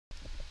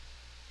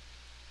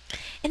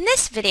In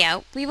this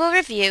video, we will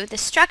review the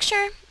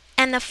structure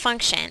and the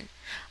function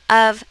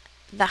of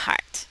the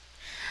heart.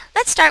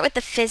 Let's start with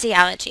the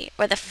physiology,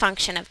 or the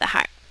function of the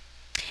heart.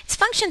 Its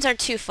functions are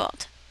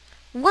twofold.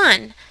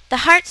 One, the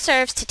heart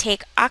serves to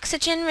take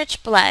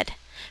oxygen-rich blood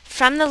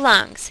from the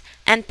lungs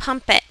and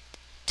pump it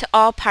to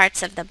all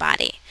parts of the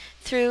body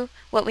through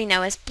what we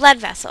know as blood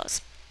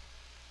vessels.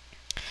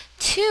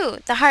 Two,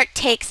 the heart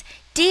takes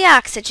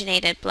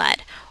deoxygenated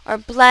blood, or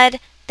blood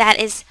that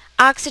is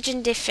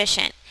oxygen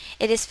deficient.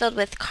 It is filled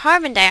with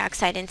carbon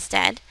dioxide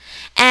instead,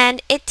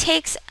 and it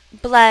takes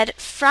blood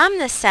from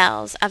the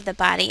cells of the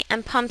body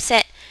and pumps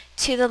it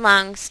to the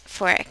lungs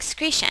for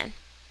excretion.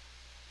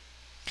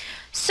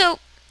 So,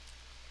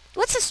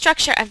 what's the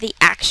structure of the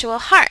actual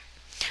heart?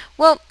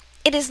 Well,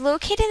 it is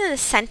located in the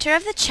center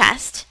of the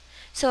chest,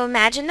 so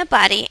imagine the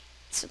body.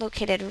 It's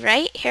located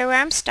right here where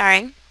I'm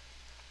starting,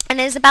 and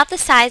it is about the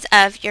size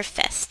of your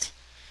fist.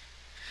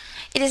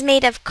 It is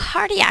made of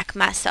cardiac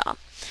muscle,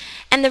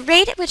 and the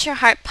rate at which your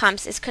heart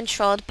pumps is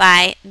controlled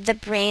by the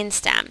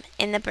brainstem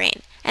in the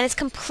brain, and it's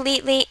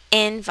completely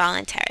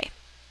involuntary.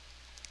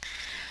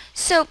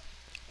 So,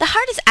 the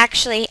heart is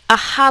actually a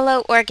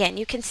hollow organ.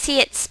 You can see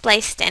it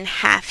spliced in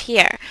half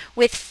here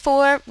with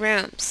 4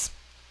 rooms.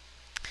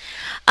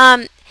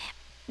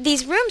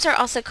 These rooms are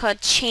also called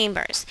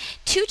chambers.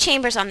 2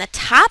 chambers on the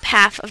top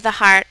half of the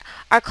heart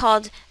are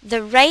called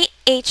the right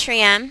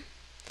atrium,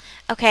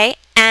 okay,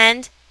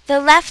 and the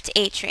left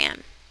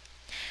atrium.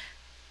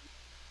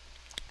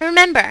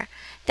 Remember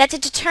that to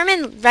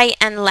determine right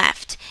and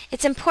left,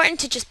 it's important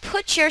to just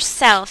put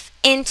yourself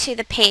into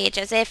the page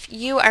as if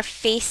you are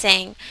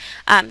facing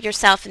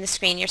yourself in the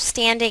screen. You're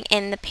standing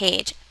in the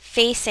page,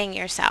 facing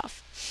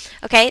yourself.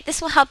 Okay,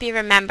 this will help you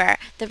remember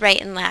the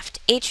right and left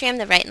atrium,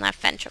 the right and left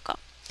ventricle.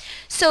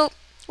 So,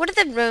 what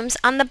are the rooms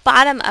on the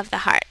bottom of the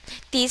heart?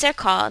 These are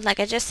called, like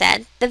I just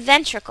said, the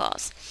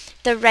ventricles.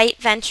 The right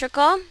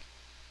ventricle,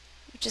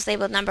 which is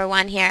labeled number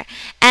 1 here,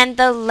 and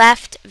the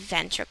left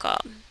ventricle.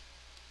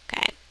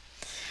 Okay.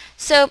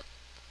 So,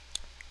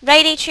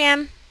 right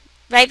atrium,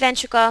 right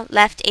ventricle,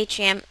 left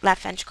atrium,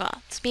 left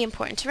ventricle. This will be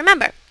important to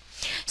remember.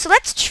 So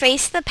let's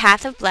trace the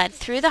path of blood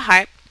through the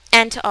heart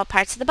and to all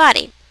parts of the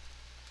body.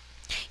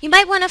 You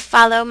might want to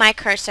follow my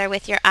cursor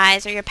with your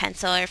eyes or your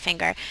pencil or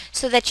finger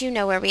so that you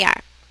know where we are.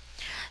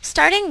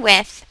 Starting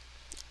with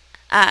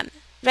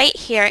right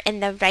here in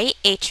the right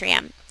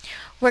atrium,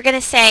 we're going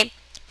to say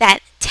that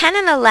 10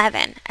 and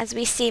 11, as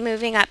we see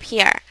moving up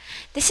here,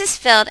 this is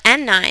filled,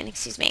 and 9,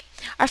 excuse me,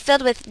 are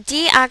filled with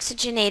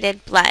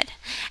deoxygenated blood.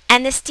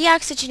 And this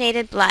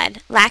deoxygenated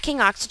blood, lacking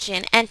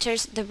oxygen,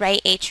 enters the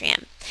right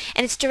atrium.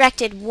 And it's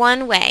directed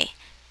one way,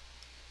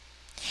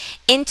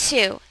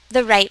 into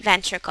the right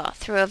ventricle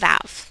through a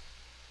valve.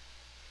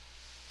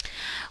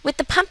 With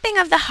the pumping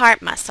of the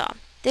heart muscle,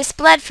 this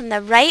blood from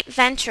the right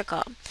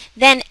ventricle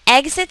then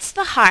exits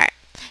the heart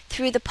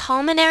through the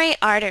pulmonary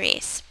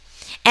arteries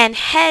and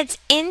heads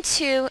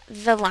into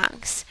the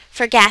lungs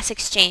for gas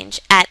exchange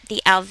at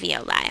the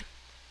alveoli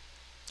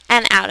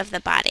and out of the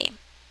body.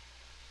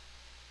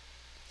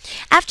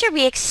 After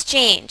we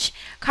exchange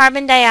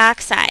carbon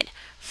dioxide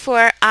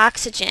for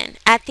oxygen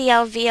at the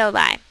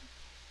alveoli,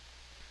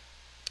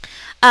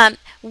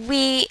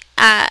 we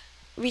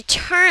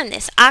return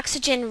this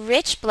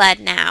oxygen-rich blood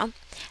now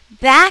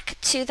back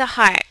to the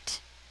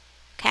heart,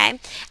 okay?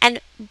 And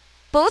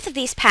both of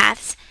these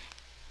paths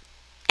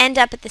end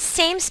up at the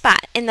same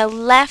spot in the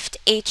left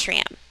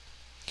atrium.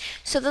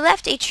 So the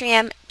left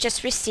atrium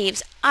just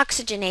receives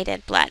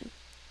oxygenated blood.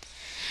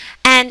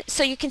 And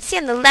so you can see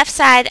on the left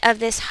side of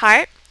this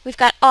heart, we've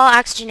got all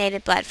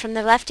oxygenated blood. From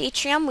the left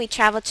atrium, we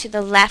travel to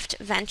the left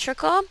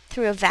ventricle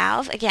through a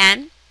valve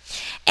again,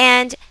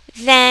 and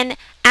then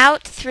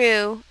out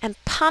through and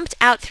pumped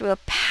out through a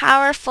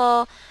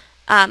powerful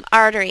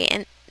artery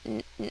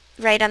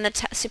right on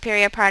the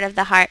superior part of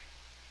the heart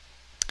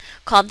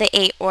called the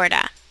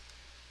aorta.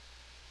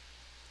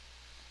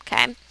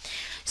 Okay,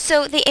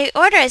 so the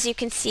aorta, as you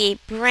can see,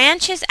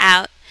 branches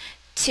out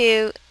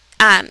to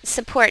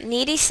support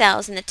needy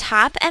cells in the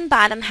top and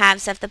bottom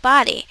halves of the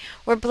body,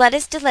 where blood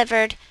is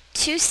delivered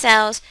to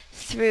cells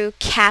through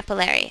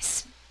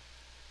capillaries.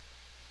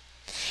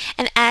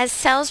 And as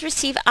cells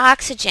receive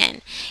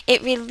oxygen,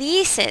 it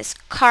releases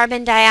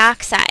carbon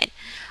dioxide,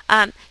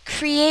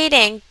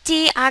 creating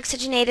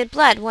deoxygenated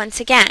blood once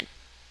again.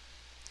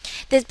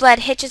 This blood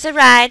hitches a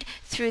ride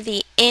through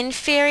the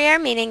inferior,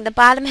 meaning the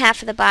bottom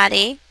half of the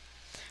body,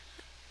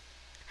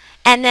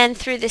 and then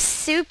through the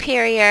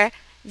superior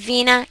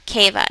vena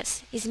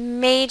cavas, these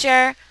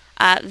major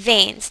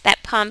veins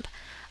that pump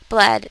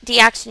blood,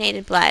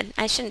 deoxygenated blood.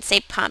 I shouldn't say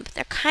pump,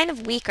 they're kind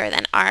of weaker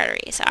than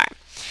arteries are.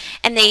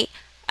 And they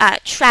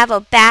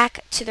travel back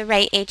to the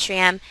right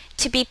atrium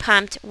to be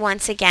pumped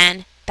once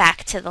again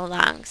back to the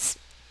lungs.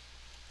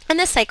 And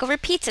this cycle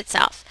repeats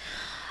itself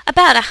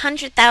about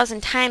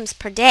 100,000 times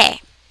per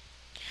day.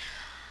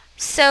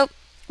 So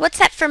what's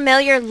that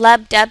familiar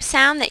lub-dub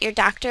sound that your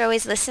doctor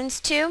always listens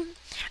to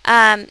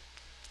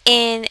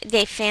in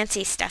the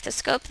fancy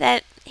stethoscope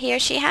that he or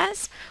she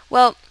has?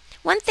 Well,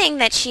 one thing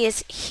that she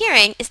is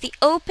hearing is the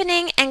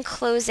opening and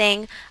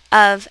closing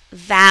of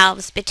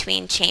valves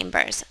between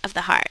chambers of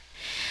the heart.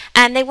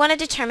 And they want to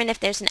determine if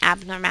there's an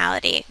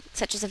abnormality,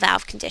 such as a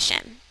valve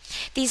condition.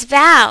 These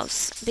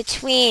valves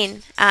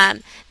between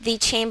the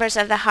chambers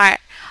of the heart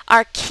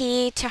are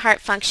key to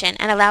heart function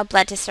and allow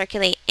blood to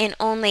circulate in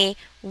only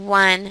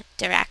one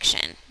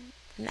direction.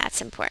 And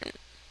that's important.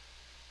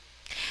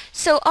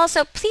 So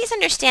also, please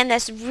understand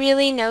there's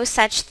really no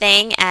such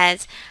thing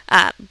as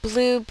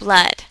blue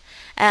blood.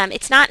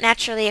 It's not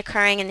naturally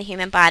occurring in the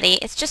human body.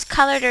 It's just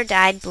colored or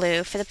dyed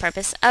blue for the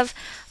purpose of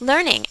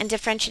learning and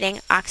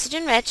differentiating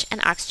oxygen-rich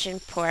and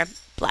oxygen-poor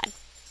blood.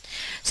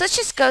 So let's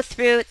just go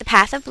through the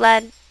path of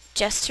blood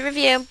just to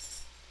review.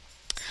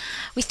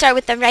 We start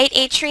with the right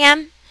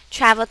atrium,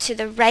 travel to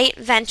the right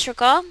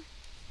ventricle,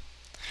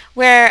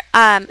 where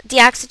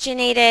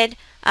deoxygenated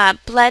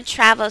blood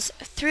travels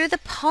through the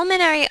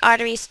pulmonary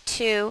arteries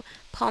to,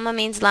 pulmo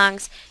means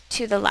lungs,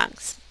 to the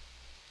lungs.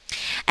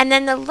 And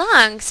then the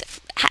lungs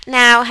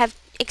now have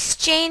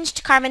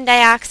exchanged carbon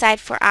dioxide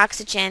for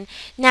oxygen.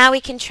 Now we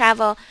can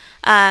transport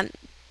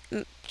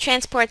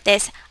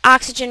this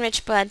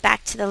oxygen-rich blood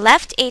back to the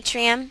left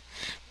atrium,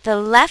 the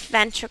left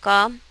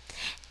ventricle,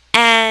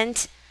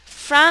 and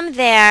from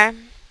there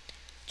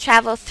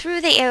travel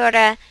through the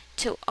aorta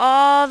to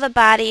all the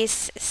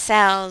body's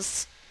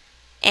cells.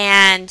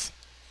 And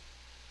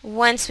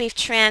once we've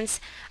exchanged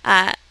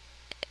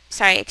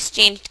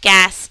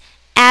gas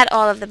at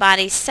all of the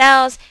body's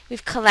cells,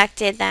 we've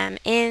collected them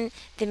in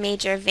the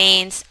major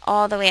veins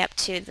all the way up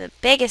to the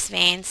biggest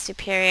veins,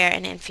 superior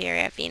and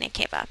inferior vena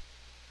cava.